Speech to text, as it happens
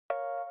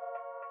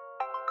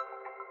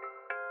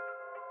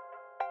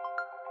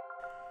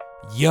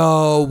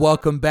Yo,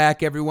 welcome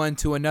back everyone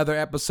to another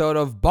episode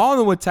of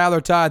Ballin' with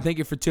Tyler Todd. Thank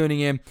you for tuning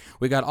in.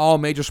 We got all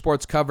major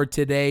sports covered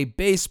today.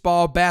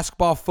 Baseball,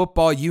 basketball,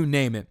 football, you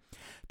name it.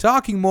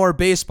 Talking more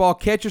baseball,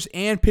 catchers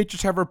and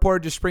pitchers have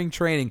reported to spring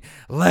training.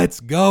 Let's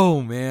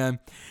go, man.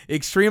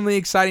 Extremely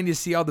exciting to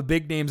see all the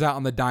big names out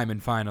on the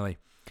diamond finally.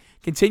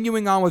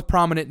 Continuing on with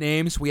prominent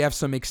names, we have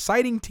some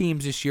exciting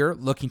teams this year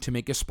looking to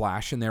make a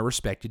splash in their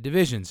respective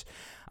divisions.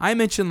 I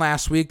mentioned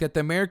last week that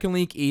the American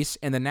League East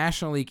and the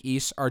National League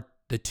East are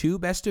the two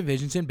best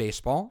divisions in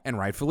baseball, and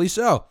rightfully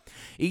so.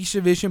 Each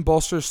division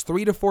bolsters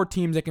 3 to 4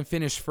 teams that can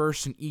finish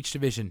first in each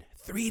division.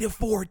 3 to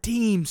 4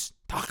 teams.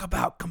 Talk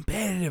about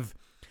competitive.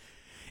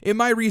 In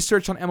my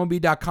research on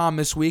MLB.com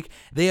this week,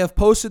 they have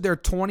posted their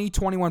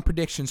 2021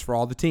 predictions for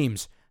all the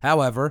teams.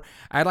 However,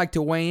 I'd like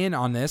to weigh in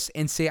on this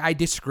and say I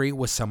disagree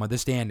with some of the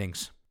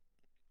standings.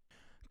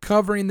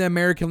 Covering the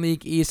American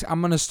League East, I'm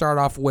going to start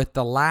off with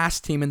the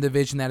last team in the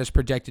division that is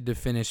projected to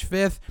finish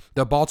 5th.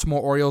 The Baltimore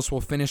Orioles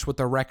will finish with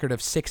a record of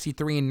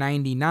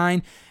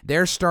 63-99.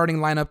 Their starting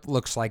lineup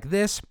looks like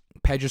this: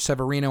 Pedro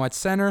Severino at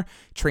center,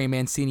 Trey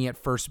Mancini at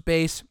first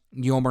base,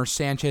 Yolmer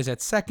Sanchez at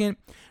second,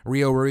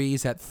 Rio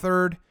Ruiz at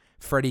third,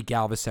 Freddie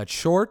Galvis at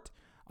short,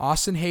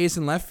 Austin Hayes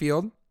in left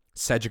field,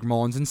 Cedric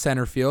Mullins in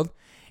center field,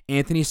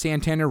 Anthony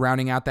Santana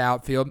rounding out the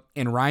outfield,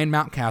 and Ryan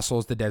Mountcastle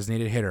is the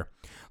designated hitter.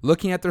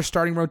 Looking at their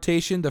starting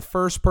rotation, the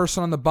first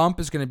person on the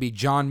bump is going to be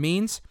John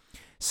Means.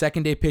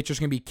 Second day pitcher is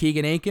going to be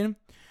Keegan Aiken.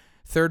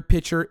 Third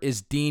pitcher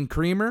is Dean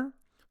Kremer.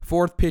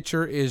 Fourth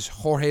pitcher is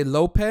Jorge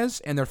Lopez.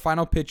 And their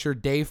final pitcher,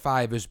 day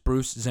 5, is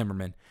Bruce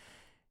Zimmerman.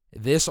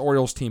 This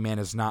Orioles team, man,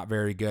 is not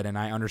very good, and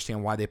I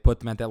understand why they put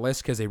them at that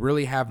list because they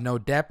really have no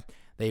depth.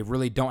 They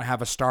really don't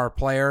have a star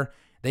player.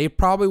 They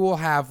probably will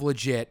have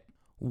legit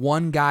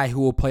one guy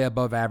who will play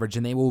above average,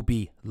 and they will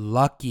be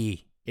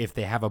lucky if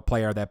they have a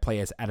player that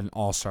plays at an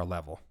all-star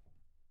level.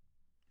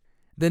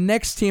 The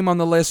next team on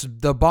the list,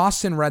 the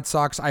Boston Red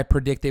Sox, I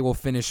predict they will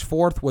finish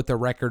 4th with a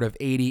record of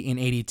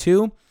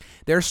 80-82.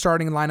 Their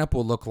starting lineup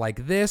will look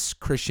like this: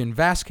 Christian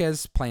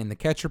Vasquez playing the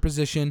catcher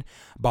position,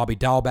 Bobby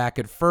Dahlback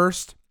at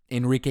first,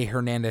 Enrique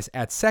Hernandez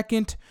at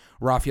second,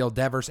 Rafael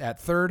Devers at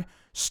third,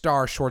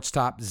 star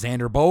shortstop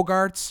Xander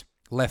Bogaerts,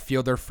 left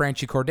fielder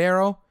Franchy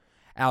Cordero,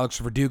 Alex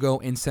Verdugo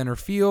in center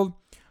field,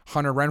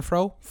 Hunter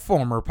Renfroe,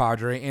 former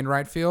Padre, in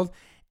right field,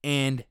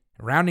 and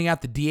rounding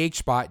out the DH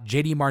spot,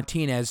 JD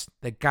Martinez.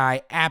 The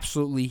guy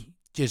absolutely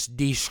just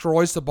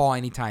destroys the ball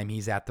anytime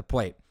he's at the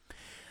plate.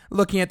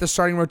 Looking at the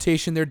starting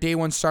rotation, their day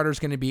 1 starter is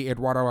going to be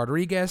Eduardo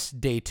Rodriguez.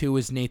 Day 2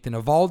 is Nathan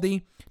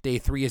Eovaldi. Day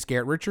 3 is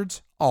Garrett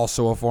Richards,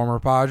 also a former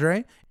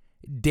Padre.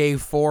 Day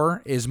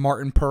 4 is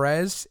Martin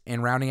Perez,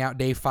 and rounding out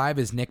day 5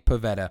 is Nick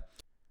Pivetta.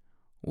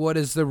 What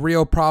is the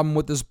real problem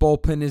with this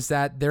bullpen is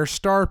that their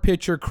star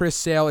pitcher, Chris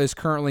Sale, is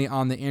currently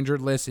on the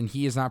injured list, and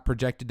he is not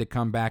projected to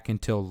come back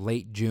until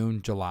late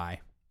June,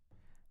 July.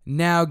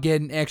 Now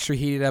getting extra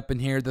heated up in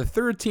here, the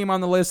third team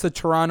on the list, the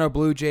Toronto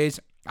Blue Jays.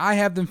 I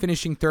have them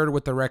finishing 3rd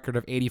with a record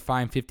of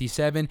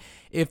 85-57.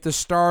 If the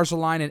stars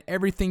align and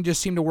everything just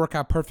seemed to work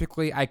out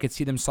perfectly, I could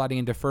see them sliding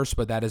into 1st,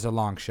 but that is a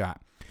long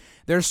shot.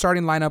 Their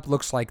starting lineup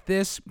looks like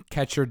this: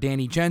 catcher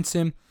Danny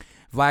Jensen,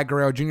 Vlad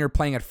Guerrero Jr.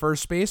 playing at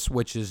first base,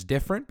 which is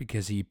different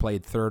because he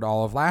played 3rd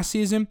all of last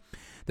season.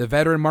 The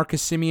veteran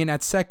Marcus Semien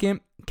at second.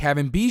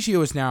 Kevin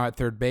Biggio is now at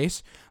third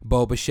base.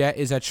 Bo Bichette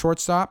is at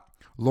shortstop.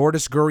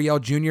 Lourdes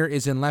Gurriel Jr.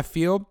 is in left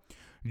field.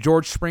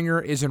 George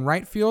Springer is in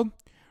right field.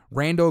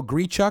 Randall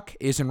Grichuk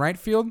is in right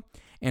field.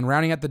 And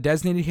rounding out the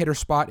designated hitter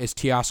spot is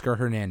Teoscar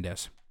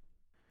Hernandez.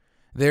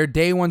 Their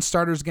day 1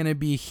 starter is going to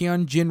be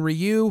Hyun-Jin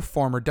Ryu,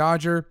 former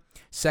Dodger.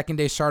 Second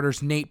day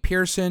starters Nate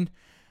Pearson.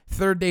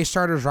 Third day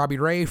starters Robbie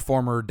Ray,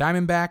 former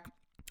Diamondback.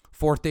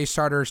 Fourth day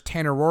starters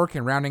Tanner Roark,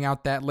 and rounding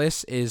out that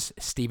list is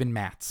Steven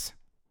Matz.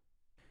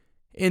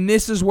 And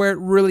this is where it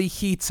really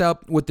heats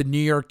up with the New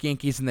York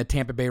Yankees and the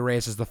Tampa Bay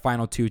Rays as the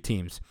final 2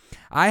 teams.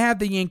 I have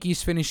the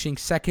Yankees finishing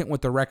 2nd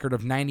with a record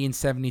of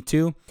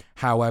 90-72.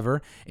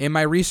 However, in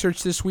my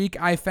research this week,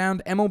 I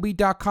found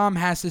MLB.com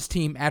has this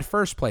team at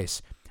first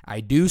place.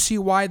 I do see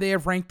why they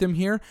have ranked them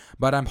here,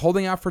 but I'm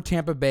holding out for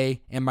Tampa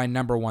Bay in my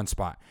number 1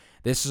 spot.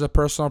 This is a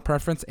personal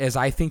preference, as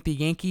I think the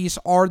Yankees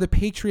are the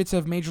Patriots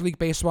of Major League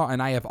Baseball,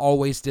 and I have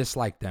always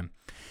disliked them.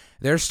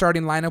 Their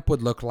starting lineup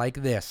would look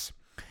like this: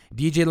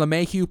 DJ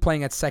LeMahieu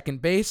playing at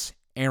second base,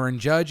 Aaron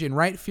Judge in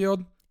right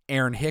field,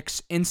 Aaron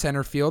Hicks in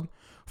center field,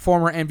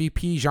 former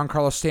MVP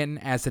Giancarlo Stanton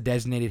as the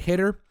designated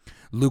hitter,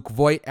 Luke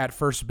Voit at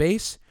first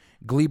base,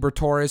 Gleyber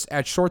Torres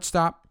at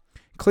shortstop,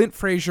 Clint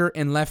Frazier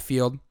in left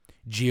field,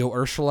 Gio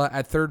Urshela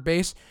at third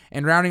base,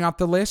 and rounding out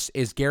the list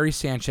is Gary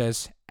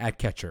Sanchez at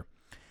catcher.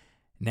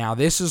 Now,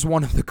 this is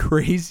one of the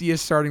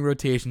craziest starting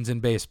rotations in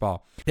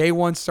baseball. Day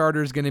 1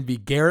 starter is going to be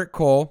Garrett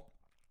Cole.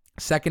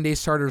 Second day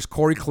starters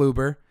Corey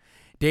Kluber.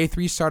 Day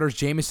 3 starters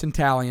Jamison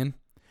Talion.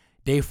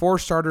 Day 4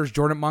 starters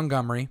Jordan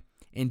Montgomery.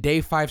 And day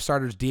 5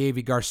 starters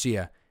Deivi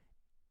Garcia.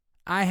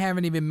 I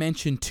haven't even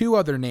mentioned 2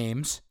 other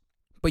names: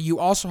 but you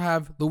also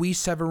have Luis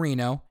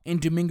Severino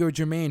and Domingo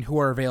Germain who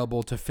are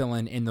available to fill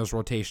in those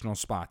rotational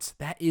spots.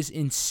 That is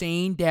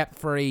insane depth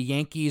for a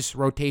Yankees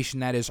rotation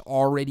that is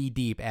already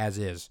deep as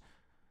is.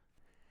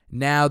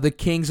 Now, the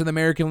Kings of the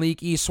American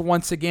League East,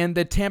 once again,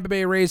 the Tampa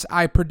Bay Rays,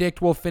 I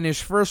predict, will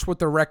finish first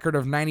with a record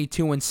of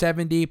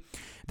 92-70.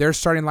 Their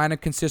starting lineup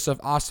consists of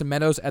Austin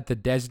Meadows at the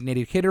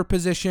designated hitter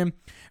position,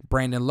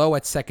 Brandon Lowe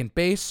at second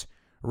base,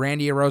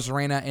 Randy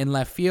Arozarena in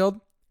left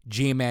field,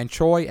 Ji-Man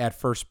Choi at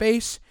first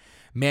base,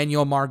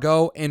 Manuel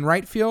Margot in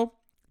right field,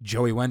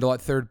 Joey Wendell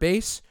at third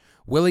base,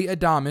 Willy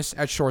Adames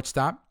at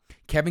shortstop,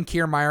 Kevin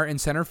Kiermaier in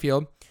center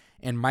field,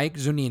 and Mike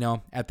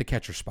Zunino at the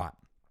catcher spot.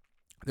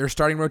 Their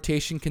starting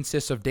rotation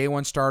consists of day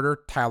one starter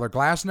Tyler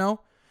Glasnow,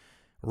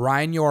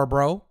 Ryan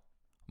Yarbrough,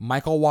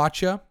 Michael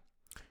Wacha,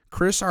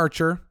 Chris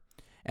Archer,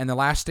 and the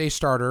last day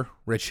starter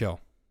Rich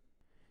Hill.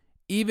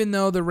 Even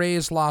though the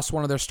Rays lost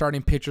one of their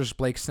starting pitchers,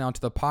 Blake Snell,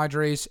 to the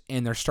Padres,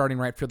 and their starting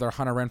right fielder,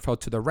 Hunter Renfroe,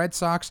 to the Red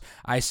Sox,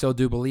 I still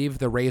do believe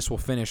the Rays will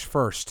finish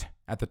first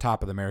at the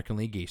top of the American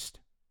League East.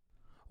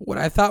 What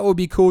I thought would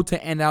be cool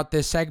to end out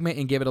this segment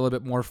and give it a little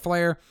bit more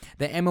flair,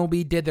 the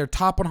MLB did their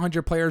top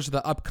 100 players of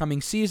the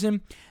upcoming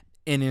season,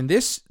 and in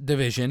this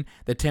division,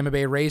 the Tampa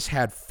Bay Rays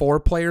had 4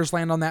 players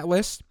land on that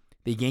list,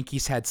 the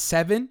Yankees had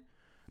 7,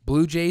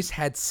 Blue Jays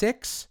had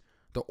 6,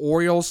 the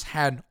Orioles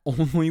had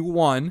only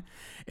 1,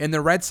 and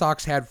the Red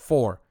Sox had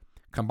 4.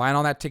 Combine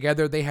all that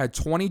together, they had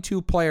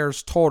 22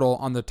 players total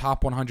on the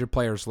top 100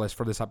 players list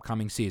for this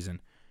upcoming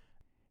season.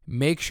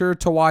 Make sure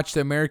to watch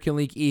the American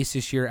League East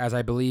this year, as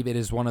I believe it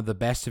is one of the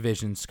best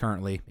divisions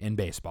currently in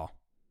baseball.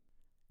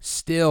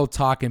 Still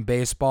talking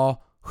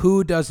baseball,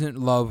 who doesn't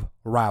love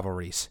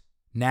rivalries?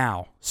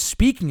 Now,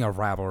 speaking of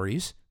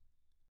rivalries...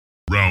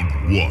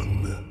 Round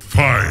 1,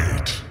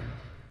 fight!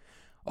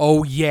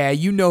 Oh yeah,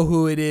 you know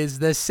who it is.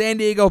 The San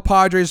Diego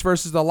Padres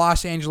versus the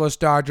Los Angeles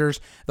Dodgers.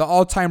 The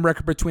all-time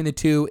record between the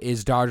two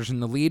is Dodgers in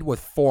the lead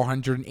with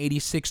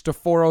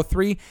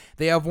 486-403.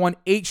 They have won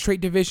 8 straight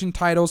division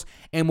titles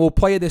and will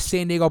play the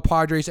San Diego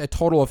Padres a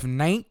total of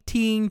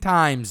 19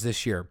 times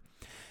this year.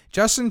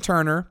 Justin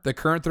Turner, the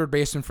current third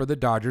baseman for the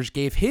Dodgers,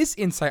 gave his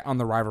insight on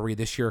the rivalry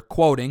this year,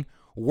 quoting,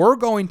 "We're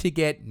going to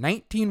get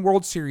 19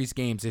 World Series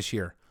games this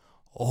year."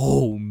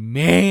 Oh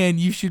man,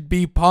 you should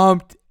be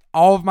pumped.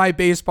 All of my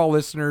baseball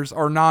listeners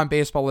or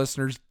non-baseball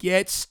listeners,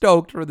 get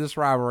stoked for this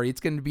rivalry. It's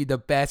going to be the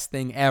best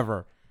thing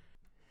ever.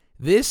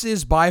 This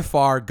is by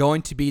far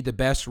going to be the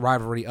best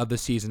rivalry of the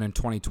season in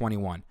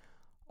 2021.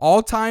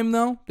 All time,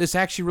 though, this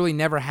actually really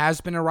never has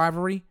been a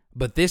rivalry,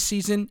 but this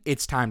season,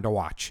 it's time to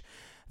watch.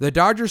 The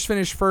Dodgers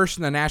finished first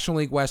in the National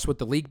League West with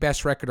the league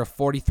best record of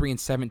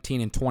 43-17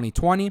 in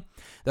 2020.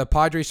 The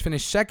Padres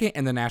finished second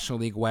in the National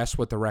League West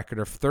with a record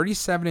of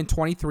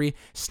 37-23,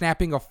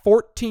 snapping a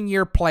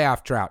 14-year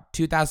playoff drought.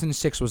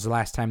 2006 was the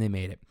last time they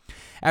made it.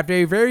 After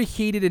a very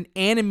heated and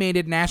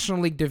animated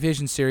National League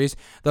Division Series,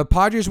 the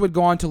Padres would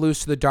go on to lose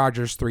to the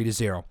Dodgers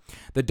 3-0.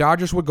 The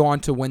Dodgers would go on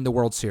to win the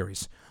World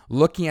Series.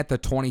 Looking at the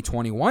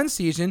 2021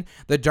 season,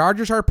 the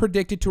Dodgers are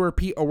predicted to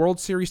repeat a World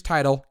Series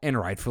title, and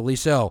rightfully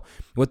so.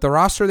 With the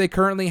roster they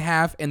currently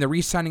have and the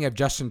re-signing of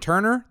Justin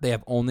Turner, they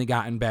have only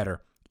gotten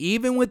better.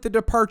 Even with the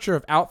departure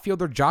of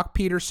outfielder Jock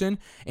Peterson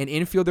and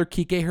infielder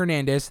Kike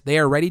Hernandez, they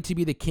are ready to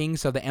be the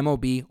kings of the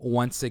MLB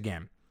once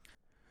again.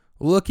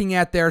 Looking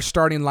at their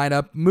starting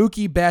lineup,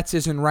 Mookie Betts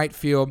is in right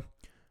field,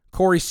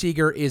 Corey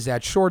Seager is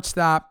at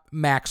shortstop,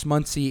 Max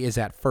Muncy is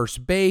at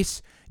first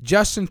base,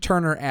 Justin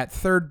Turner at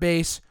third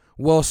base,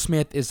 Will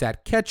Smith is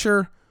at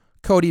catcher,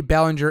 Cody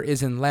Bellinger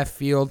is in left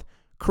field,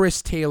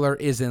 Chris Taylor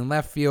is in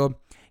left field,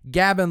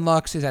 Gavin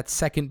Lux is at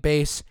second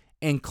base,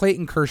 and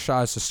Clayton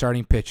Kershaw is the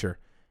starting pitcher.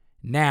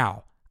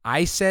 Now,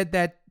 I said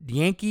that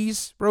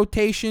Yankees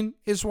rotation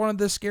is one of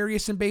the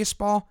scariest in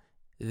baseball.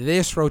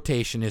 This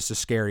rotation is the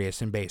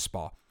scariest in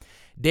baseball.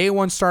 Day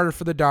 1 starter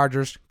for the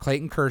Dodgers,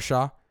 Clayton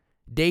Kershaw.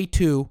 Day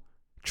 2,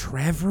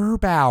 Trevor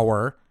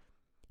Bauer.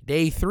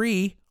 Day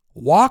 3,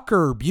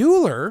 Walker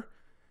Buehler.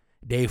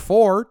 Day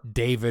 4,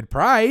 David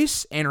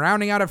Price. And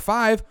rounding out at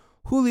 5,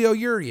 Julio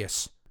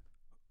Urias.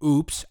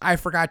 Oops, I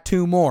forgot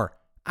 2 more.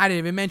 I didn't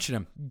even mention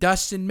them.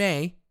 Dustin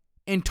May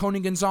and Tony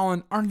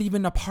Gonzalez aren't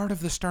even a part of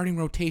the starting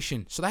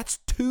rotation. So that's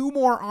 2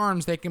 more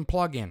arms they can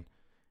plug in.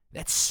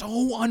 That's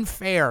so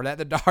unfair that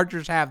the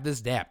Dodgers have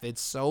this depth.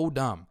 It's so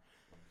dumb.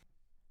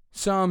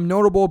 Some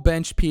notable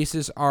bench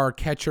pieces are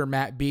catcher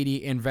Matt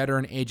Beattie and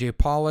veteran A.J.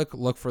 Pollock.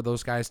 Look for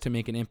those guys to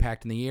make an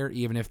impact in the year,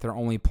 even if they're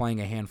only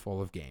playing a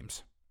handful of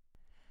games.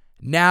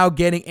 Now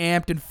getting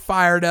amped and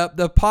fired up,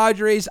 the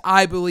Padres,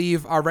 I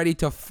believe, are ready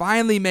to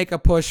finally make a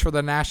push for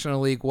the National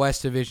League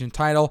West Division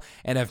title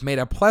and have made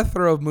a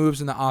plethora of moves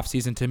in the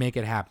offseason to make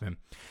it happen.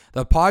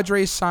 The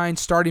Padres signed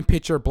starting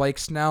pitcher Blake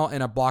Snell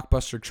in a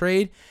blockbuster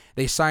trade.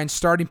 They signed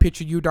starting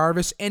pitcher Yu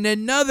Darvish in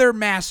another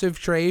massive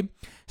trade.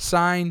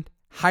 Signed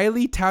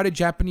highly touted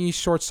Japanese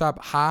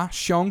shortstop Ha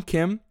Seong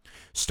Kim.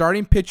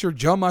 Starting pitcher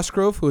Joe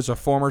Musgrove, who is a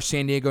former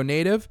San Diego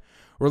native.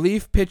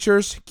 Relief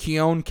pitchers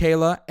Keone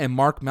Kela and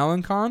Mark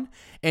Melancon,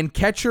 and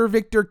catcher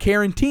Victor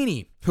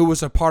Carantini, who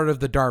was a part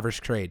of the Darvish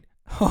trade.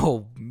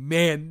 Oh,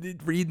 man,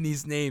 reading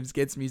these names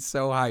gets me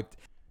so hyped.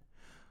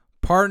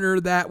 Partner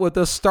that with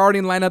a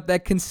starting lineup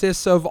that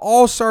consists of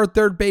all-star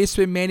third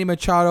baseman Manny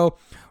Machado,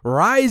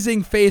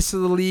 rising face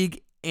of the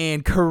league,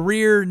 and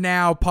career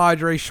now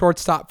Padres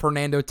shortstop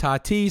Fernando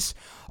Tatis,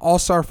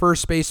 all-star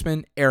first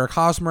baseman Eric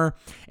Hosmer,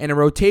 and a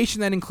rotation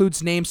that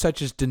includes names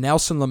such as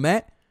Dinelson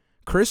Lamet,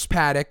 Chris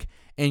Paddock,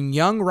 and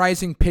young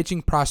rising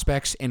pitching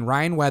prospects in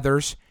Ryan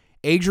Weathers,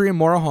 Adrian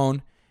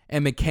Morejon,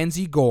 and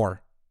Mackenzie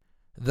Gore.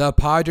 The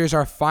Padres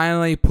are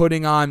finally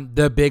putting on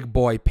the big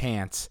boy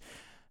pants.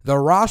 The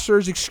roster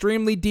is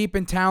extremely deep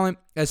in talent,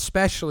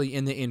 especially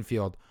in the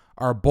infield.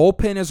 Our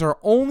bullpen is our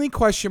only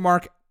question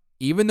mark,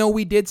 even though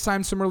we did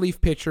sign some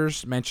relief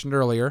pitchers mentioned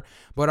earlier,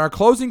 but our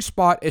closing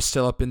spot is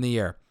still up in the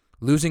air.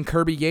 Losing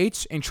Kirby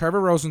Yates and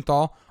Trevor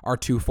Rosenthal, our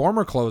two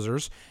former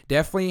closers,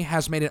 definitely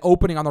has made an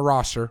opening on the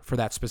roster for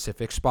that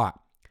specific spot.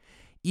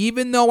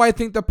 Even though I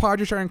think the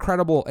Padres are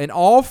incredible in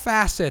all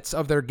facets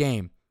of their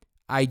game,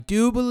 I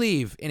do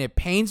believe, and it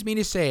pains me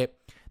to say it,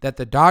 that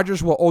the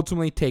Dodgers will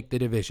ultimately take the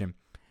division.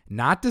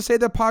 Not to say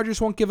the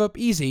Padres won't give up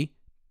easy,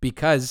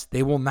 because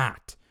they will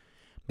not.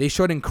 They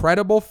showed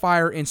incredible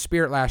fire and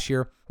spirit last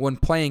year when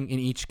playing in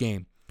each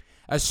game,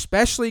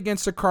 especially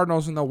against the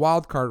Cardinals in the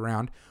wild card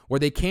round, where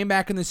they came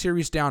back in the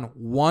series down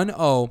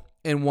 1-0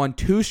 and won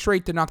 2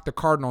 straight to knock the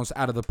Cardinals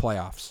out of the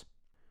playoffs.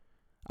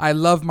 I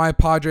love my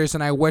Padres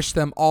and I wish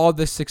them all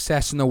the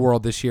success in the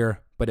world this year,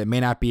 but it may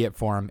not be it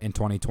for them in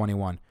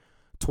 2021.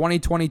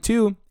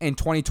 2022 and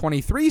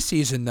 2023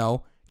 season,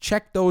 though,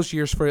 check those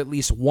years for at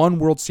least one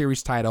World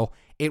Series title.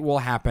 It will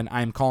happen.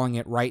 I'm calling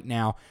it right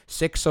now,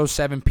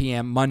 6:07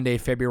 p.m., Monday,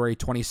 February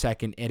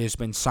 22nd. It has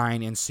been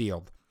signed and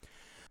sealed.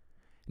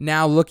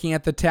 Now looking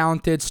at the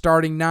talented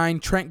starting 9,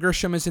 Trent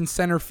Grisham is in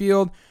center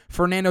field.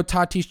 Fernando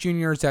Tatis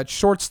Jr. is at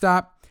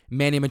shortstop.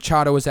 Manny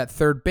Machado is at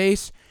third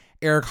base.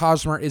 Eric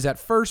Hosmer is at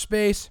first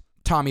base.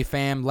 Tommy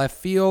Pham left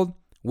field.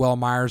 Will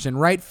Myers in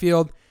right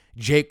field.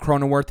 Jake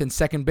Cronenworth in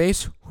second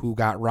base, who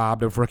got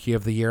robbed of Rookie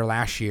of the Year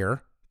last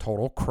year.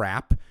 Total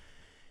crap.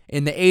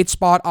 In the 8th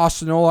spot,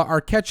 Austin Nola,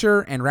 our catcher,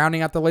 and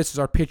rounding out the list is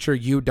our pitcher,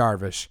 Yu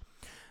Darvish.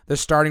 The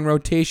starting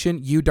rotation,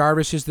 Yu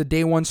Darvish is the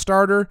day 1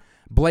 starter.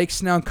 Blake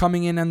Snell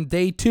coming in on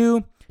day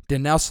 2.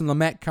 Dinelson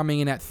Lamet coming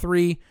in at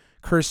 3.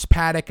 Chris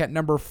Paddock at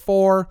number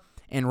 4.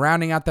 And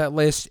rounding out that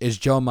list is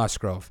Joe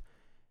Musgrove.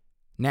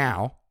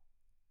 Now,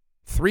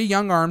 3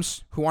 young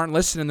arms who aren't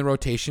listed in the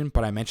rotation,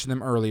 but I mentioned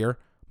them earlier,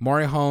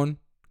 Morejon,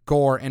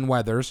 Gore, and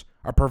Weathers,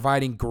 are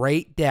providing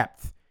great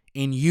depth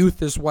in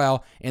youth as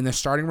well in the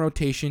starting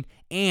rotation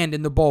and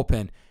in the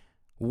bullpen.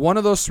 One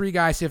of those 3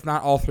 guys, if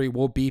not all 3,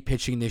 will be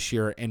pitching this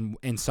year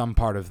in some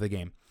part of the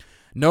game.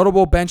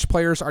 Notable bench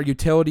players are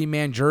utility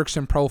man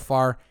Jurickson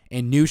Profar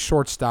and new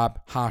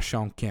shortstop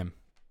Ha-Seong Kim.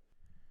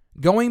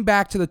 Going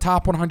back to the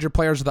top 100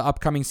 players of the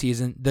upcoming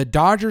season, the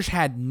Dodgers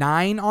had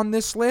 9 on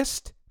this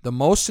list, the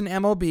most in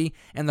MLB,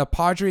 and the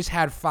Padres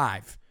had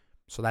 5.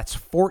 So that's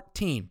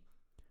 14.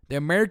 The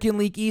American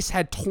League East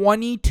had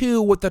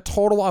 22 with a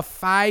total of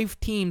 5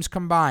 teams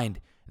combined.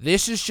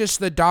 This is just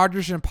the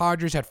Dodgers and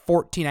Padres at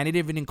 14. I didn't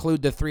even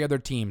include the 3 other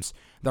teams,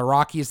 the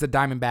Rockies, the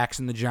Diamondbacks,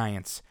 and the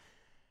Giants.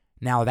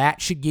 Now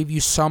that should give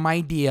you some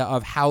idea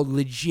of how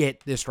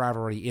legit this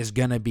rivalry is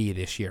going to be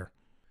this year.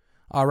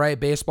 All right,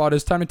 baseball, it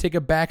is time to take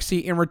a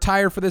backseat and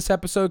retire for this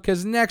episode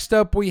because next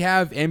up we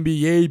have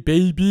NBA,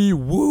 baby.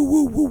 Woo,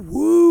 woo, woo,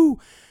 woo.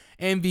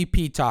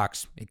 MVP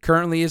talks. It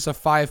currently is a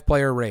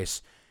 5-player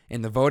race.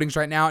 In the votings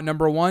right now, at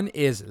number 1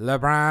 is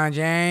LeBron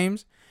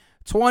James.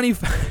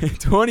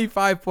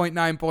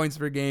 25.9 points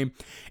per game,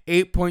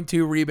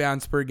 8.2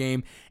 rebounds per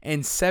game,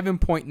 and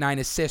 7.9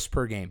 assists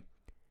per game.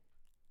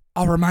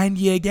 I'll remind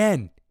you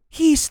again,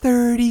 he's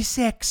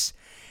 36,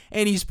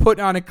 and he's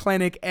putting on a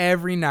clinic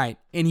every night,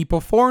 and he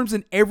performs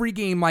in every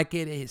game like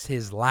it is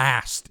his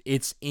last.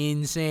 It's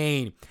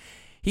insane.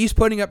 He's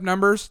putting up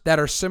numbers that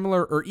are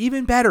similar or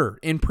even better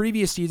in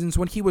previous seasons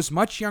when he was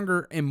much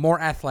younger and more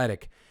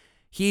athletic.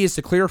 He is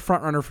the clear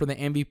frontrunner for the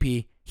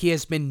MVP. He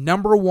has been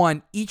number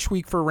 1 each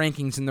week for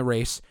rankings in the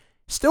race,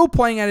 still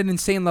playing at an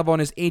insane level in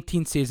his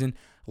 18th season.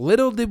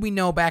 Little did we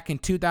know back in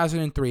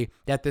 2003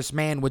 that this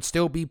man would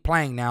still be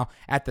playing now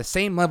at the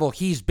same level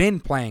he's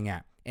been playing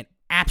at. An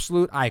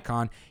absolute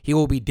icon. He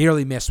will be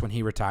dearly missed when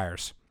he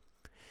retires.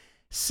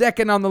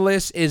 Second on the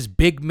list is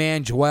big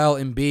man Joel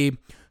Embiid.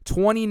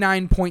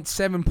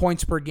 29.7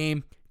 points per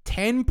game,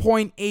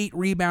 10.8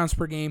 rebounds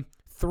per game,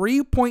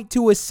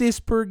 3.2 assists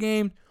per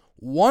game,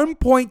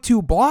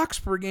 1.2 blocks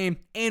per game,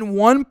 and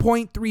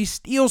 1.3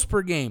 steals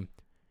per game.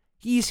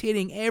 He's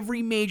hitting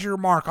every major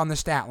mark on the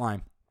stat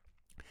line.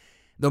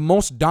 The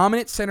most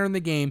dominant center in the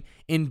game,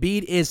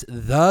 Embiid is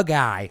the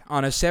guy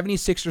on a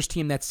 76ers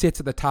team that sits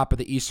at the top of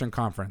the Eastern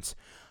Conference.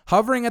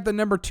 Hovering at the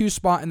number 2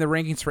 spot in the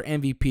rankings for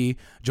MVP,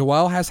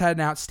 Joel has had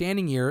an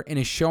outstanding year and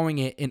is showing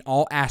it in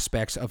all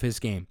aspects of his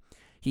game.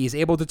 He is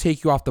able to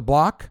take you off the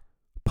block,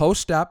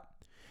 post up,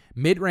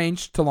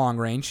 mid-range to long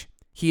range.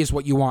 He is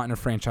what you want in a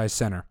franchise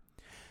center.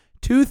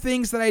 2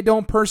 things that I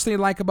don't personally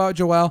like about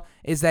Joel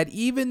is that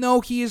even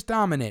though he is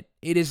dominant,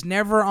 it is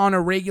never on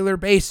a regular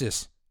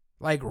basis.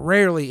 Like,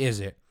 rarely is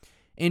it.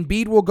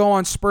 Embiid will go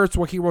on spurts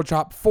where he will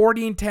drop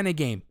 40 and 10 a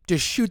game.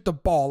 Just shoot the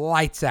ball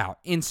lights out.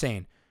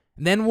 Insane.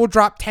 And then we'll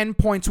drop 10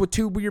 points with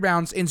 2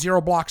 rebounds and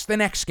 0 blocks the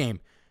next game.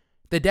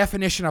 The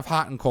definition of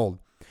hot and cold.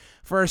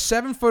 For a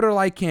 7-footer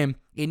like him,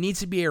 it needs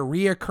to be a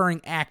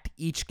reoccurring act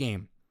each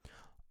game.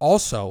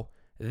 Also,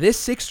 this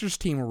Sixers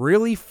team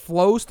really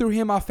flows through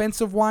him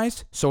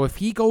offensive-wise, so if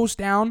he goes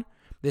down,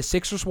 the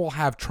Sixers will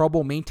have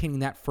trouble maintaining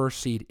that first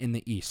seed in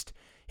the East.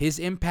 His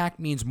impact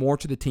means more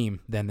to the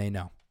team than they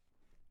know.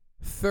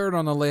 Third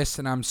on the list,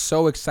 and I'm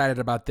so excited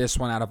about this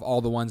one out of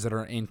all the ones that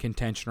are in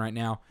contention right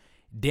now,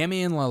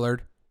 Damian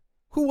Lillard,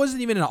 who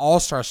wasn't even an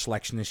all-star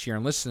selection this year,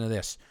 and listen to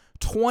this,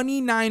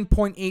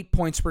 29.8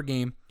 points per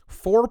game,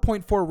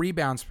 4.4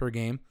 rebounds per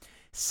game,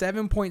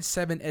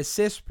 7.7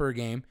 assists per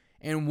game,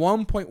 and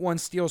 1.1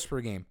 steals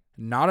per game.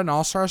 Not an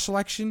all-star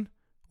selection?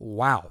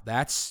 Wow,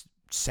 that's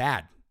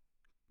sad.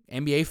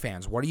 NBA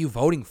fans, what are you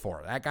voting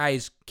for? That guy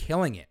is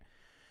killing it.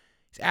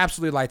 He's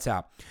absolutely lights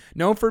out.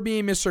 Known for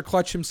being Mr.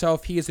 Clutch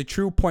himself, he is a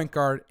true point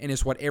guard and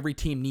is what every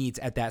team needs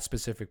at that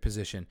specific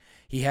position.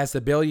 He has the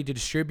ability to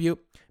distribute,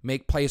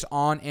 make plays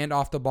on and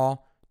off the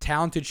ball,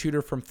 talented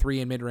shooter from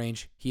 3 and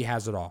mid-range. He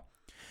has it all.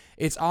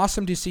 It's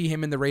awesome to see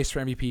him in the race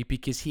for MVP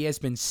because he has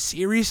been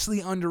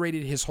seriously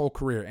underrated his whole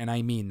career, and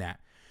I mean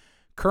that.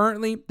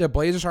 Currently, the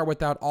Blazers are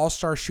without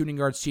all-star shooting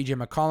guard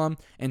CJ McCollum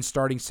and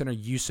starting center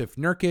Yusuf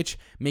Nurkic,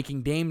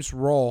 making Dame's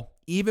role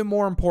even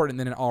more important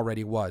than it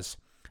already was.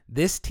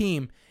 This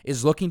team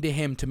is looking to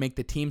him to make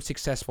the team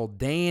successful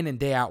day in and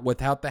day out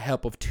without the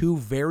help of 2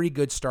 very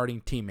good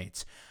starting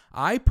teammates.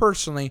 I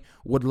personally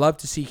would love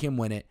to see him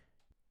win it.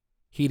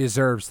 He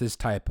deserves this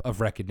type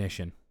of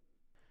recognition.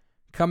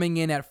 Coming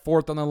in at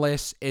 4th on the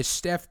list is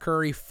Steph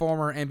Curry,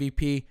 former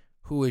MVP,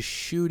 who is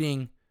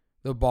shooting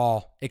the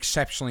ball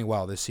exceptionally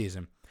well this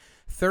season.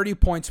 30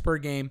 points per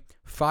game,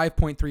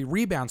 5.3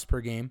 rebounds per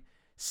game,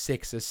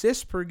 6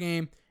 assists per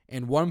game,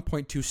 and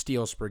 1.2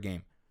 steals per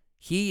game.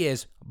 He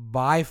is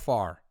by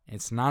far,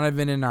 it's not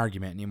even an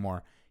argument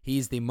anymore,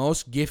 he's the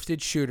most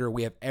gifted shooter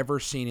we have ever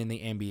seen in the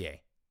NBA.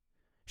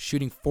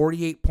 Shooting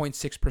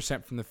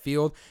 48.6% from the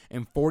field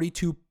and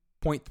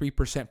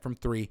 42.3% from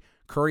 3,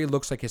 Curry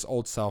looks like his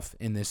old self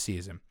in this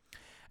season.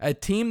 A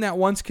team that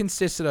once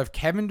consisted of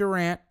Kevin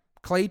Durant,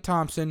 Klay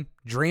Thompson,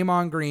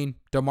 Draymond Green,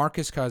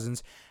 DeMarcus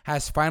Cousins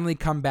has finally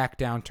come back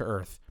down to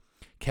earth.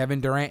 Kevin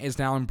Durant is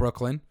now in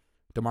Brooklyn,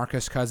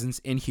 DeMarcus Cousins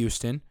in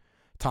Houston,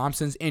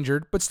 Thompson's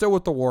injured but still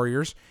with the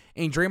Warriors,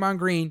 and Draymond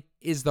Green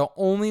is the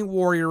only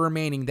Warrior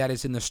remaining that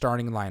is in the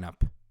starting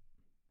lineup.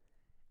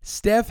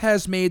 Steph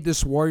has made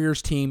this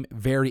Warriors team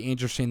very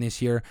interesting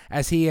this year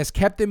as he has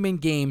kept them in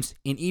games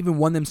and even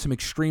won them some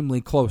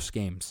extremely close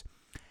games.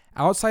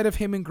 Outside of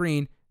him and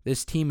Green,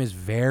 this team is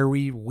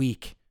very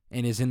weak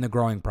and is in the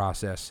growing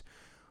process.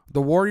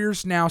 The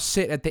Warriors now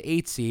sit at the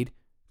 8th seed.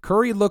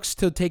 Curry looks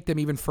to take them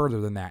even further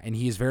than that, and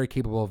he is very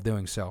capable of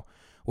doing so.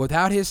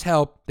 Without his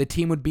help, the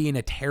team would be in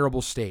a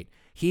terrible state.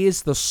 He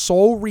is the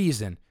sole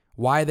reason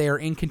why they are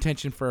in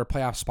contention for a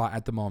playoff spot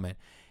at the moment.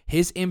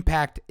 His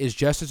impact is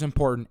just as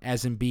important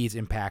as Embiid's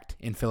impact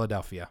in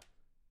Philadelphia.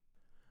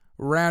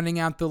 Rounding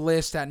out the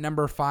list at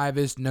number 5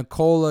 is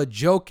Nikola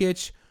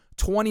Jokic,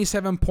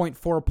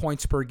 27.4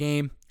 points per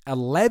game,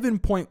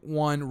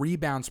 11.1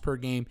 rebounds per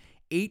game,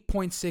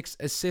 8.6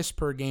 assists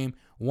per game,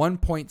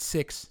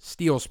 1.6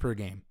 steals per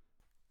game.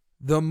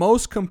 The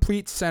most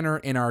complete center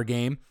in our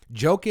game,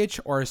 Jokic,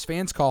 or as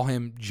fans call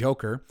him,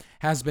 Joker,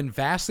 has been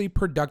vastly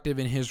productive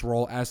in his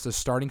role as the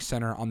starting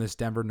center on this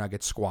Denver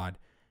Nuggets squad.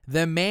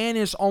 The man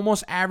is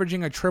almost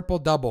averaging a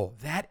triple-double.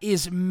 That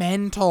is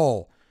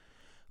mental.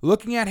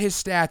 Looking at his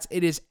stats,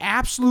 it is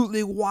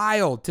absolutely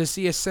wild to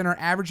see a center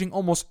averaging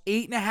almost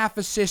 8.5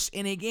 assists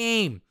in a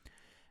game.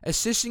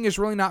 Assisting is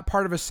really not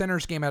part of a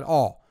center's game at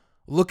all.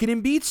 Look at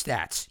Embiid's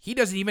stats. He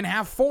doesn't even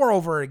have 4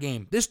 over a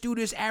game. This dude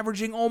is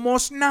averaging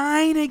almost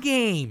 9 a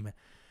game.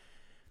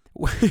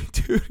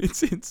 Dude,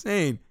 it's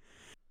insane.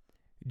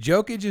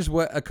 Jokic is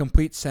what a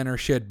complete center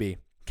should be.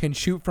 Can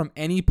shoot from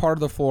any part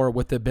of the floor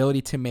with the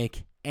ability to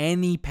make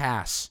any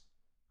pass.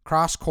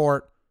 Cross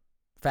court,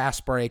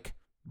 fast break,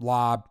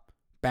 lob,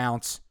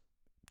 bounce,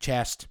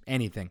 chest,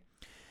 anything.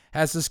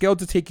 Has the skill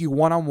to take you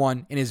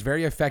one-on-one and is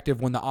very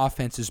effective when the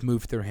offense is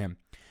moved through him.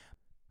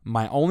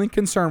 My only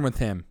concern with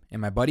him,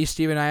 and my buddy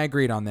Steve and I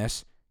agreed on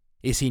this,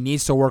 is he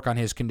needs to work on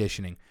his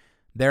conditioning.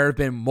 There have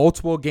been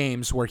multiple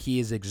games where he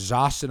is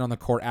exhausted on the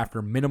court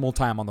after minimal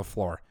time on the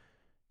floor.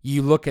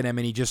 You look at him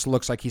and he just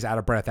looks like he's out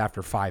of breath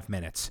after 5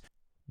 minutes.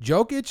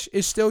 Jokic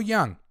is still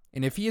young,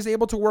 and if he is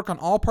able to work on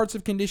all parts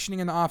of conditioning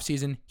in the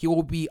offseason, he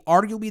will be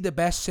arguably the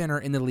best center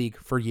in the league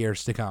for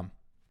years to come.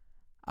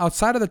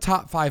 Outside of the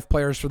top 5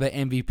 players for the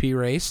MVP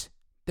race,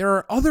 there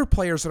are other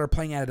players that are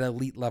playing at an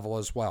elite level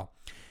as well.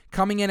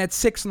 Coming in at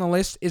 6 on the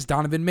list is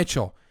Donovan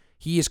Mitchell.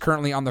 He is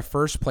currently on the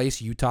first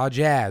place Utah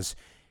Jazz.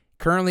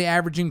 Currently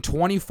averaging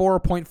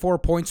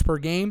 24.4 points per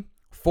game,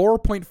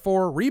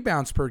 4.4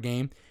 rebounds per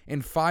game,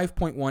 and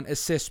 5.1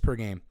 assists per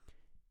game.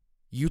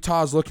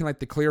 Utah is looking like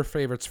the clear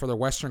favorites for the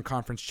Western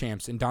Conference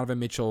champs, and Donovan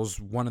Mitchell is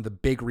one of the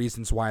big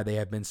reasons why they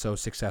have been so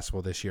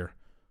successful this year.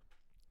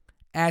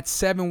 At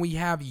 7, we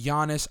have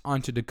Giannis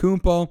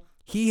Antetokounmpo.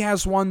 He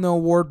has won the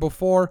award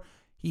before.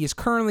 He is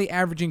currently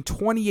averaging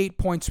 28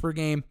 points per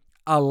game,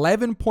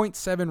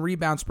 11.7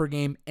 rebounds per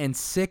game, and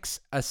 6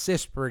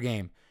 assists per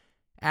game.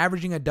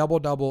 Averaging a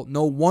double-double.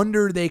 No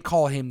wonder they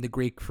call him the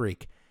Greek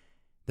Freak.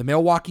 The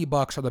Milwaukee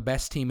Bucks are the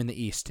best team in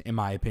the East, in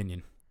my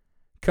opinion.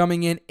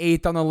 Coming in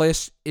 8th on the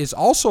list is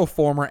also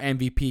former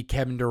MVP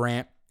Kevin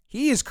Durant.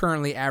 He is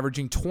currently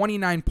averaging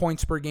 29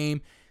 points per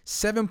game,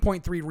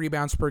 7.3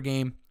 rebounds per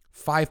game,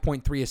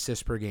 5.3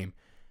 assists per game.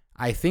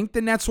 I think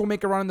the Nets will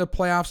make a run in the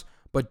playoffs,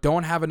 but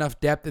don't have enough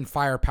depth and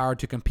firepower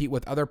to compete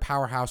with other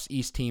powerhouse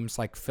East teams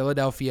like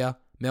Philadelphia,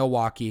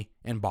 Milwaukee,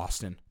 and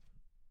Boston.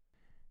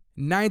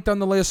 9th on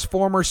the list,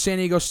 former San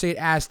Diego State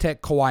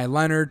Aztec Kawhi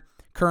Leonard,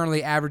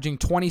 currently averaging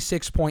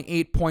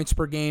 26.8 points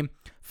per game,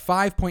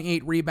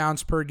 5.8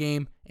 rebounds per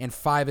game, and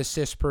 5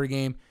 assists per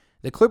game.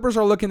 The Clippers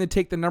are looking to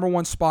take the number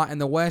 1 spot in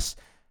the West.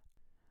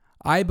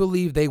 I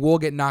believe they will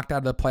get knocked out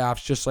of the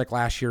playoffs just like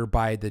last year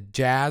by the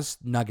Jazz,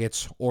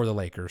 Nuggets, or the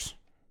Lakers.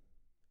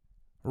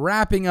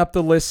 Wrapping up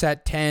the list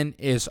at 10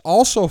 is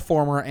also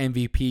former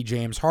MVP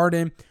James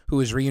Harden,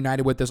 who is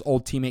reunited with his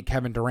old teammate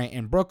Kevin Durant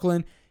in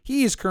Brooklyn.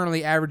 He is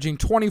currently averaging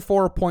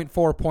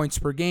 24.4 points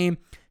per game,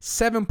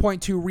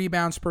 7.2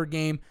 rebounds per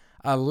game,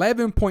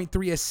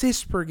 11.3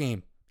 assists per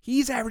game.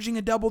 He's averaging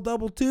a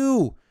double-double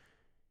too.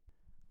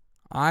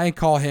 I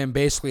call him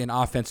basically an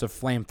offensive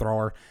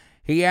flamethrower.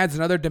 He adds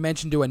another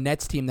dimension to a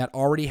Nets team that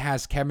already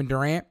has Kevin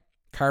Durant,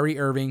 Kyrie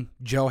Irving,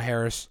 Joe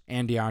Harris,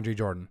 and DeAndre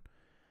Jordan.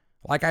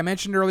 Like I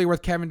mentioned earlier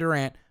with Kevin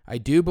Durant, I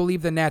do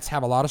believe the Nets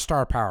have a lot of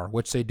star power,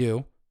 which they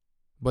do,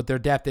 but their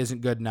depth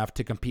isn't good enough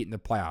to compete in the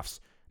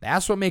playoffs.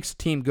 That's what makes a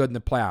team good in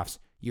the playoffs.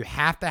 You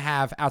have to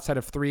have, outside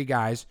of 3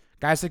 guys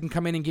that can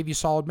come in and give you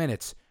solid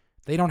minutes.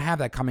 They don't have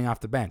that coming off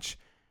the bench.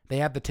 They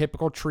have the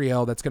typical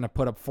trio that's going to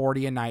put up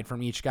 40 a night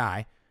from each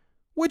guy,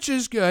 which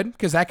is good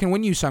because that can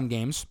win you some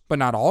games, but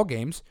not all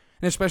games.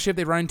 And especially if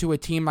they run into a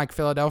team like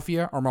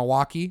Philadelphia or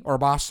Milwaukee or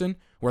Boston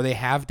where they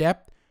have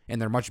depth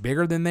and they're much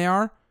bigger than they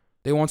are,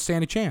 they won't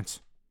stand a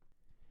chance.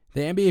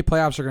 The NBA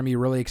playoffs are going to be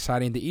really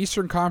exciting. The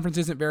Eastern Conference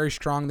isn't very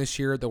strong this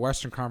year. The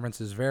Western Conference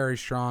is very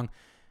strong.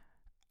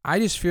 I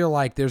just feel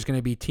like there's going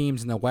to be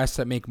teams in the West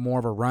that make more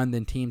of a run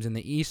than teams in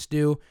the East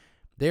do.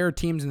 There are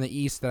teams in the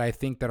East that I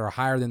think that are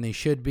higher than they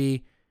should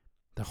be.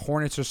 The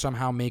Hornets are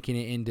somehow making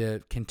it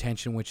into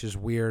contention, which is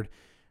weird.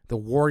 The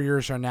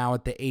Warriors are now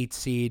at the 8th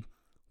seed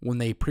when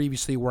they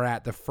previously were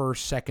at the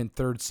 1st, 2nd,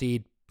 3rd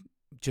seed,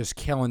 just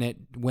killing it,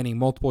 winning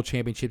multiple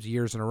championships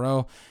years in a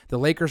row. The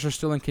Lakers are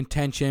still in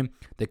contention.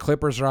 The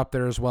Clippers are up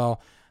there as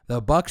well.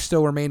 The Bucks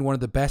still remain one of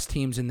the best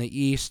teams in the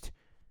East.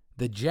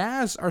 The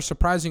Jazz are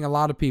surprising a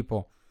lot of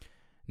people.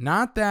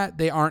 Not that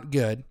they aren't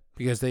good,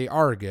 because they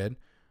are good,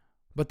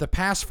 but the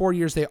past 4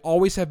 years they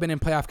always have been in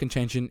playoff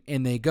contention,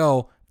 and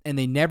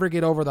they never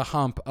get over the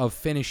hump of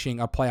finishing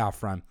a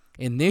playoff run.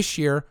 And this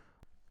year,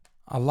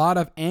 a lot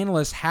of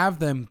analysts have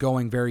them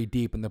going very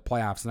deep in the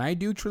playoffs, and I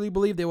do truly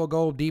believe they will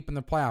go deep in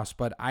the playoffs,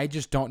 but I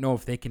just don't know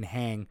if they can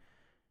hang.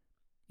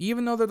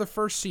 Even though they're the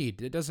 1st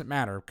seed, it doesn't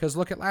matter, because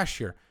look at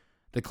last year.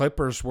 The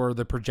Clippers were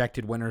the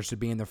projected winners to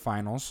be in the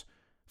finals,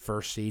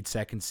 1st seed,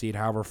 2nd seed,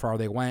 however far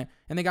they went,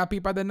 and they got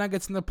beat by the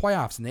Nuggets in the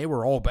playoffs, and they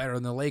were all better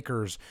than the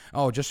Lakers.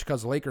 Oh, just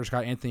because the Lakers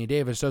got Anthony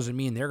Davis doesn't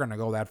mean they're going to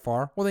go that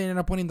far. Well, they ended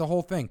up winning the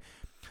whole thing.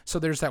 So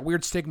there's that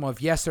weird stigma of,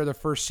 yes, they're the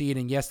 1st seed,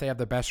 and yes, they have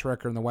the best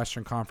record in the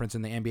Western Conference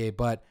in the NBA,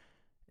 but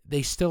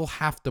they still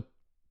have to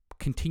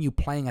continue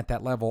playing at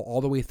that level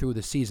all the way through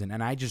the season,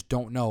 and I just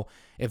don't know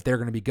if they're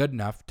going to be good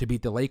enough to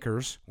beat the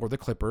Lakers or the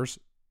Clippers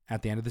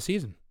at the end of the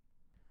season.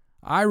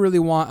 I really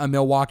want a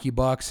Milwaukee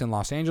Bucks and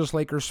Los Angeles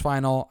Lakers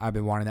final. I've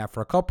been wanting that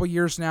for a couple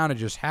years now, and it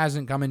just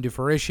hasn't come into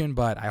fruition,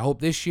 but I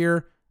hope this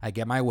year I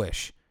get my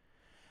wish.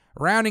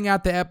 Rounding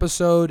out the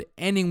episode,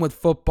 ending with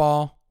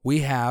football, we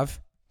have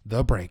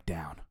The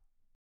Breakdown.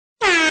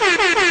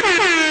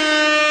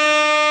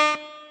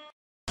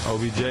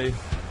 OBJ,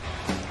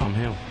 I'm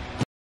him.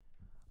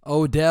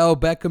 Odell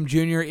Beckham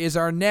Jr. is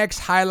our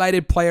next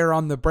highlighted player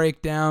on The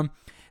Breakdown.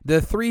 The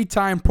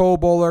 3-time Pro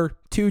Bowler,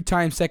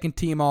 2-time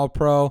second-team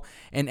All-Pro,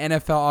 and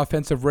NFL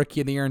Offensive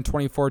Rookie of the Year in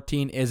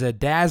 2014 is a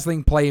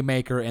dazzling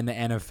playmaker in the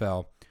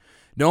NFL.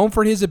 Known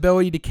for his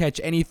ability to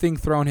catch anything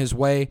thrown his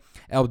way,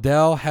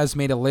 Odell has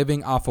made a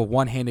living off of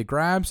one-handed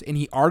grabs, and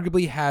he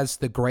arguably has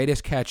the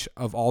greatest catch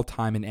of all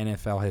time in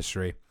NFL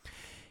history.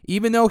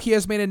 Even though he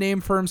has made a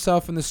name for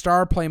himself in the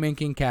star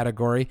playmaking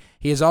category,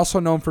 he is also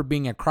known for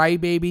being a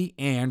crybaby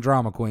and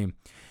drama queen.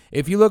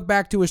 If you look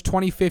back to his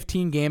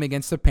 2015 game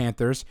against the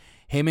Panthers,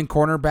 him and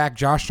cornerback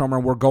Josh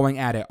Norman were going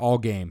at it all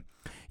game.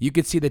 You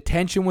could see the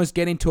tension was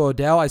getting to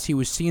Odell as he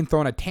was seen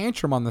throwing a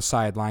tantrum on the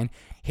sideline,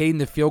 hitting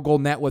the field goal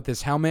net with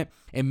his helmet,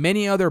 and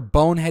many other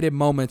boneheaded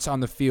moments on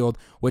the field,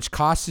 which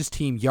cost his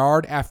team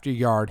yard after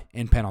yard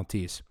in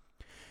penalties.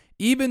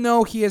 Even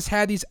though he has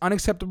had these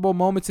unacceptable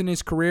moments in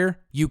his career,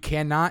 you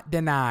cannot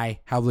deny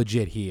how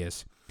legit he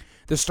is.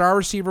 The star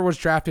receiver was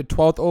drafted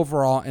 12th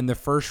overall in the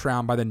first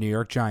round by the New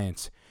York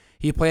Giants.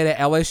 He played at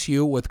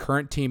LSU with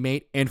current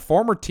teammate and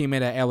former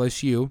teammate at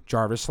LSU,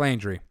 Jarvis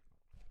Landry.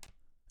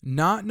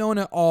 Not known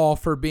at all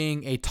for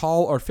being a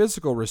tall or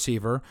physical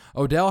receiver,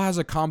 Odell has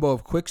a combo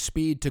of quick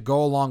speed to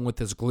go along with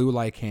his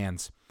glue-like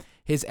hands.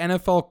 His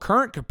NFL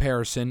current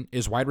comparison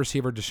is wide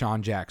receiver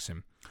Deshaun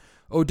Jackson.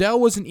 Odell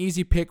was an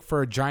easy pick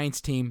for a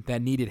Giants team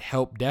that needed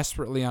help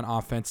desperately on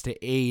offense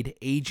to aid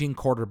aging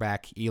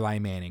quarterback Eli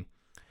Manning.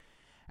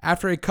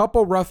 After a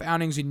couple rough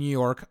outings in New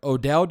York,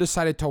 Odell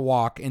decided to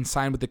walk and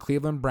sign with the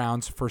Cleveland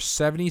Browns for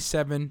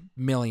 $77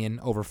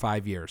 million over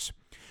 5 years.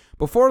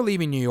 Before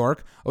leaving New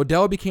York,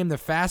 Odell became the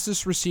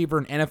fastest receiver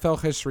in NFL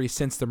history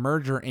since the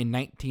merger in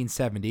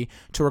 1970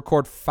 to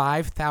record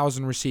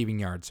 5,000 receiving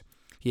yards.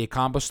 He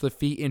accomplished the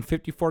feat in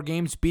 54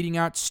 games, beating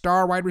out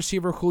star wide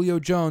receiver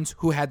Julio Jones,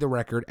 who had the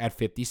record at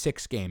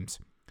 56 games.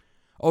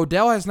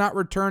 Odell has not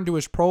returned to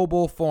his Pro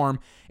Bowl form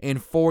in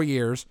 4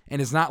 years and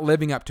is not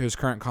living up to his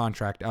current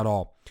contract at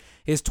all.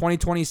 His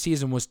 2020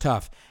 season was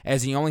tough,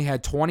 as he only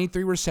had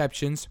 23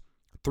 receptions,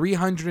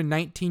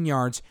 319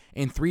 yards,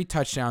 and 3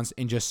 touchdowns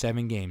in just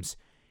 7 games.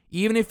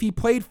 Even if he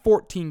played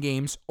 14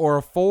 games or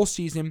a full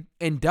season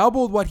and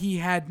doubled what he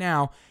had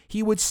now,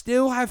 he would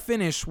still have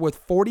finished with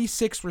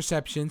 46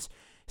 receptions,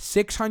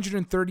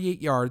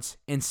 638 yards,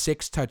 and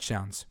 6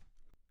 touchdowns.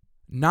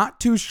 Not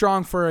too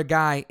strong for a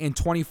guy in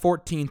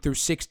 2014 through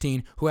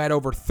 16 who had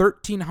over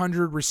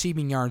 1,300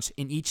 receiving yards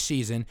in each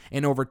season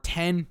and over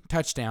 10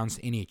 touchdowns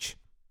in each.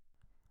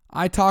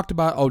 I talked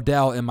about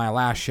Odell in my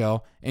last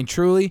show, and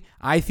truly,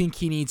 I think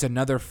he needs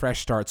another fresh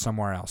start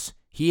somewhere else.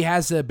 He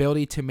has the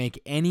ability to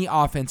make any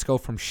offense go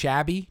from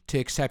shabby to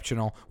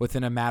exceptional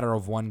within a matter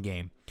of 1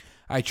 game.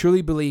 I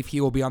truly believe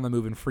he will be on the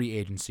move in free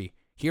agency.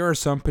 Here are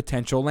some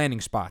potential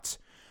landing spots.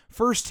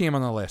 First team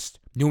on the list,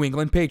 New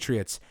England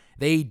Patriots.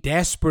 They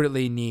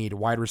desperately need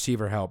wide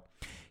receiver help.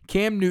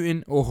 Cam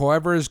Newton, or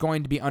whoever is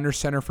going to be under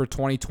center for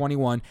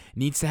 2021,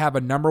 needs to have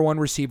a number 1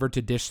 receiver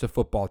to dish the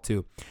football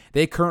to.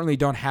 They currently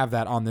don't have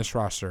that on this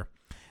roster.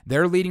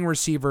 Their leading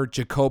receiver,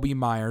 Jacoby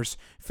Myers,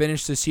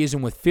 finished the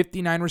season with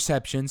 59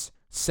 receptions,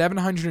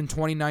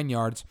 729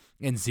 yards,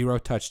 and 0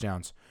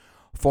 touchdowns.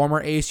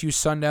 Former ASU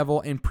Sun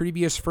Devil and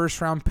previous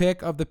first-round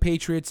pick of the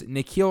Patriots,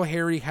 N'Keal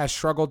Harry has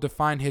struggled to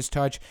find his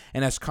touch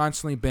and has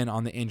constantly been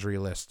on the injury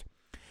list.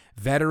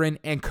 Veteran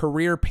and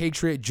career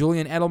Patriot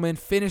Julian Edelman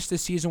finished the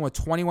season with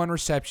 21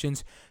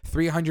 receptions,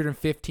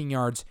 315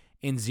 yards,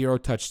 and 0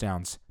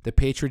 touchdowns. The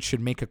Patriots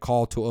should make a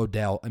call to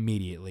Odell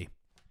immediately.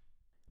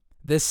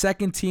 The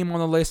second team on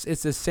the list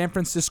is the San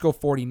Francisco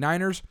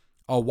 49ers,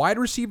 a wide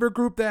receiver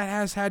group that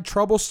has had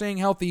trouble staying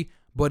healthy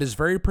but is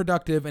very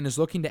productive and is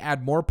looking to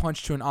add more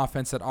punch to an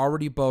offense that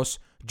already boasts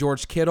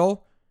George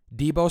Kittle,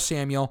 Deebo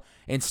Samuel,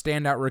 and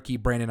standout rookie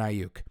Brandon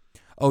Ayuk.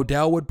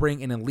 Odell would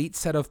bring an elite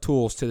set of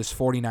tools to this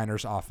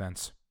 49ers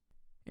offense.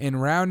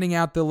 And rounding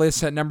out the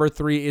list at number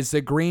 3 is the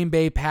Green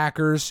Bay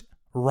Packers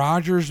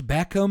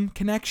Rodgers-Beckham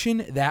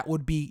connection. That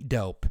would be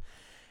dope.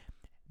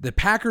 The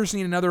Packers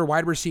need another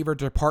wide receiver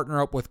to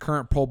partner up with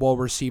current Pro Bowl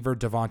receiver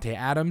Davante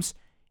Adams.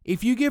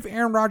 If you give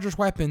Aaron Rodgers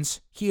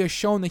weapons, he has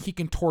shown that he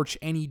can torch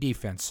any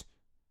defense.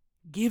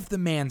 Give the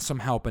man some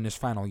help in his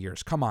final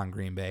years. Come on,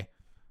 Green Bay.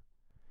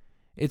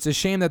 It's a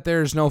shame that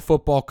there's no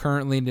football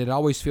currently, and it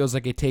always feels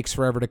like it takes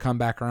forever to come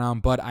back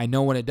around, but I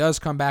know when it does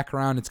come back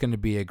around, it's going to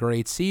be a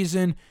great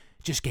season.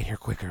 Just get here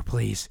quicker,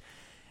 please.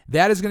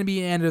 That is going to be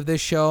the end of this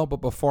show,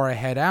 but before I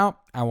head out,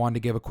 I wanted to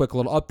give a quick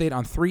little update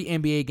on 3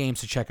 NBA games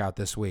to check out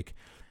this week.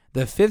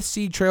 The 5th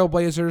seed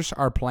Trailblazers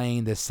are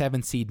playing the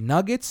 7th seed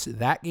Nuggets.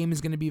 That game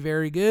is going to be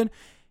very good,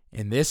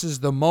 and this is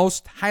the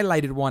most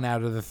highlighted one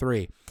out of the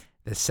 3.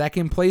 The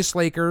 2nd place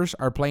Lakers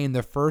are playing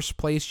the 1st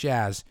place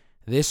Jazz.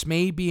 This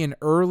may be an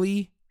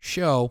early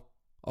show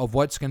of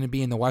what's going to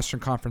be in the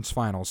Western Conference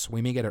Finals.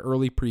 We may get an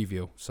early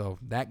preview, so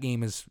that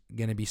game is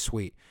going to be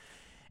sweet.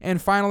 And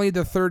finally,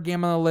 the 3rd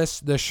game on the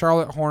list, the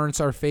Charlotte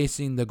Hornets are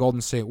facing the Golden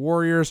State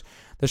Warriors.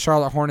 The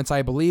Charlotte Hornets,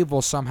 I believe,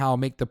 will somehow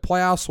make the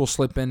playoffs. Will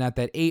slip in at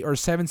that 8 or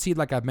 7 seed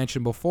like I've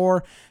mentioned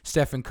before.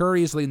 Stephen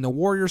Curry is leading the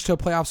Warriors to a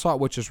playoff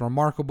spot, which is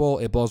remarkable.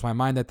 It blows my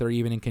mind that they're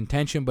even in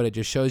contention, but it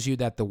just shows you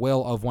that the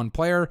will of one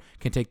player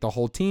can take the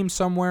whole team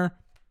somewhere.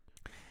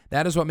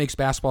 That is what makes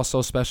basketball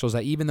so special, is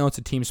that even though it's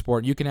a team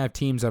sport, you can have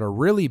teams that are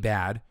really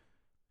bad,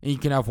 and you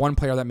can have one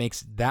player that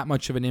makes that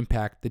much of an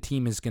impact. The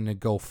team is going to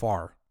go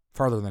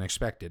farther than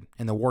expected,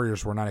 and the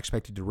Warriors were not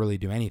expected to really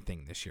do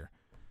anything this year.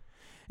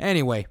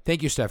 Anyway,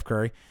 thank you, Steph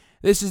Curry.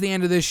 This is the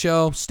end of this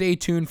show. Stay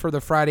tuned for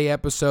the Friday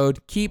episode.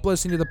 Keep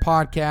listening to the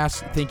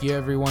podcast. Thank you,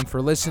 everyone,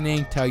 for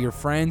listening. Tell your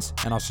friends,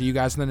 and I'll see you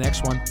guys in the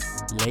next one.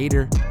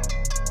 Later.